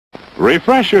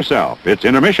Refresh yourself. It's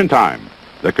intermission time.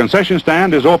 The concession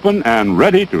stand is open and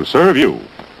ready to serve you.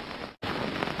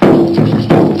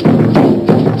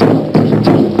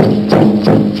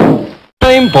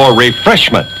 Time for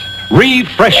refreshment.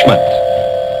 Refreshment.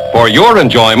 For your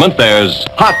enjoyment, there's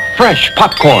hot, fresh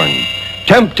popcorn,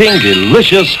 tempting,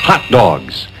 delicious hot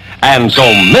dogs, and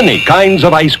so many kinds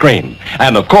of ice cream.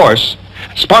 And of course,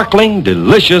 sparkling,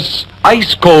 delicious,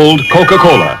 ice-cold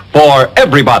Coca-Cola for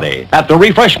everybody at the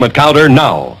refreshment counter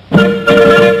now.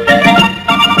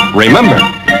 Remember,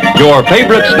 your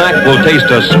favorite snack will taste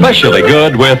especially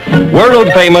good with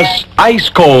world-famous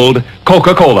ice-cold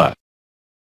Coca-Cola.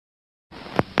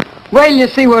 Wait till you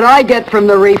see what I get from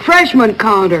the refreshment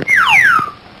counter.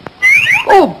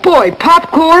 Oh boy,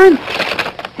 popcorn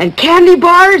and candy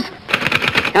bars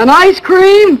and ice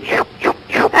cream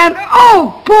and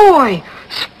oh boy,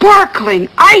 sparkling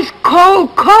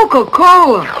ice-cold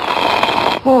Coca-Cola.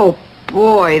 Oh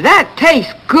boy, that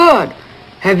tastes good.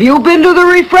 Have you been to the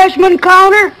refreshment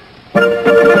counter?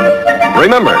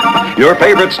 Remember, your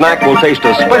favorite snack will taste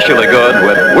especially good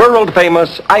with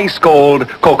world-famous ice-cold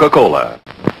Coca-Cola.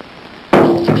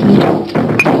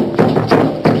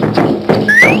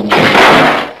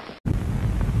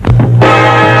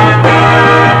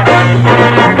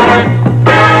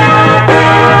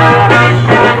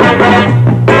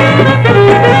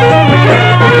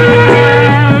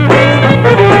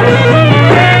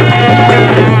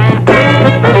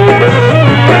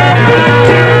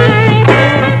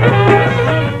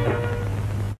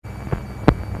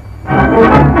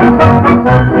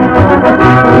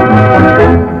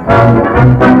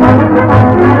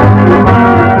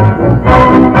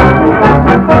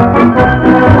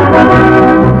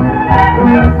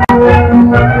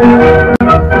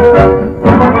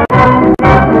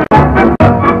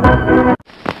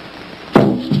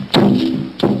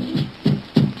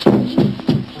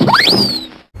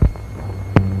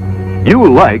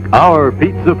 You like our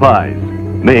pizza pies,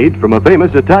 made from a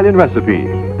famous Italian recipe.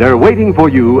 They're waiting for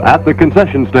you at the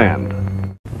concession stand.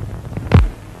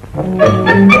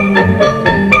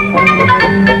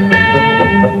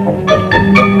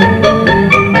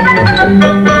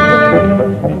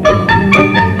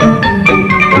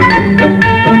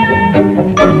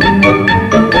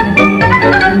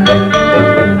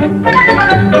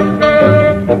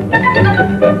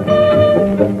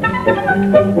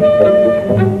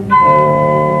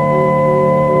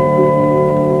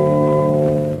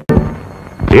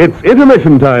 It's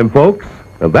intermission time, folks,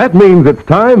 and that means it's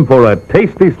time for a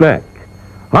tasty snack.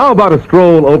 How about a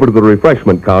stroll over to the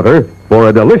refreshment counter for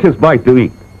a delicious bite to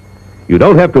eat? You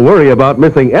don't have to worry about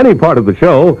missing any part of the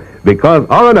show because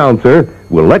our announcer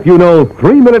will let you know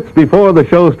 3 minutes before the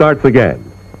show starts again.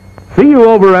 See you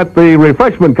over at the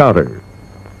refreshment counter.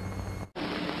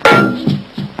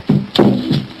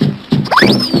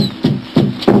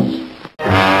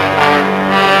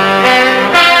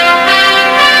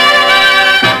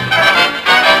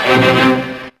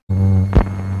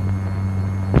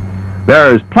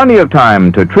 There's plenty of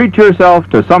time to treat yourself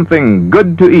to something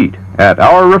good to eat at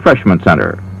our refreshment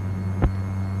center.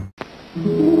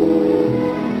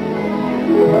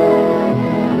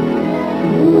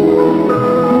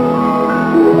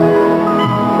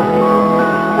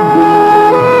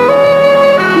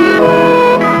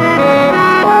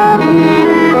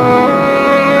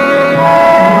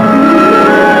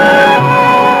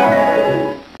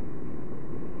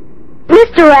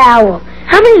 Mr. Owl,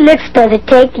 how many licks does it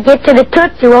take to get to the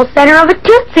Tootsie Roll center of a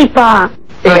Tootsie Pop?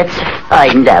 Let's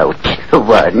find out.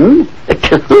 1,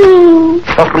 2,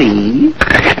 3.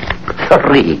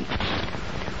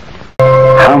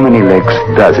 How many licks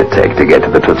does it take to get to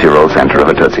the Tootsie Roll center of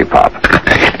a Tootsie Pop?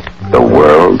 The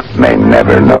world may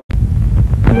never know.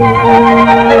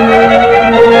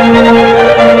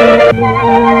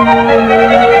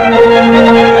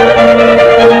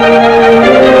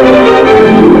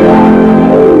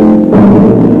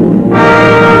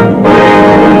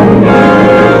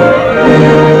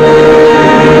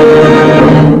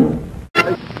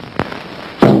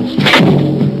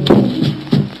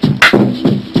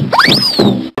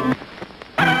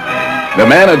 The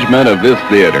management of this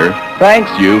theater thanks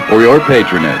you for your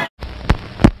patronage.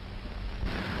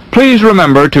 Please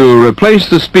remember to replace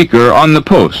the speaker on the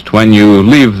post when you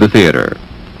leave the theater.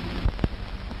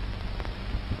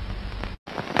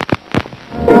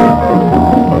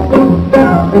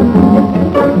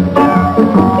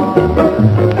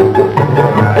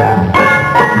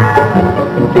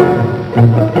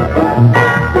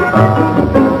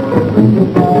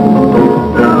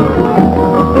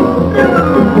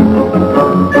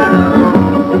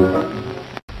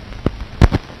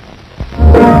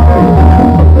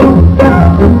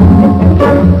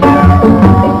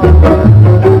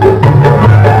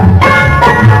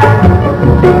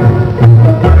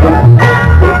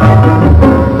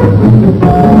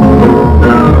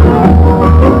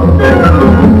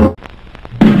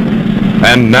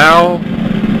 And now,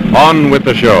 on with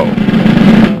the show.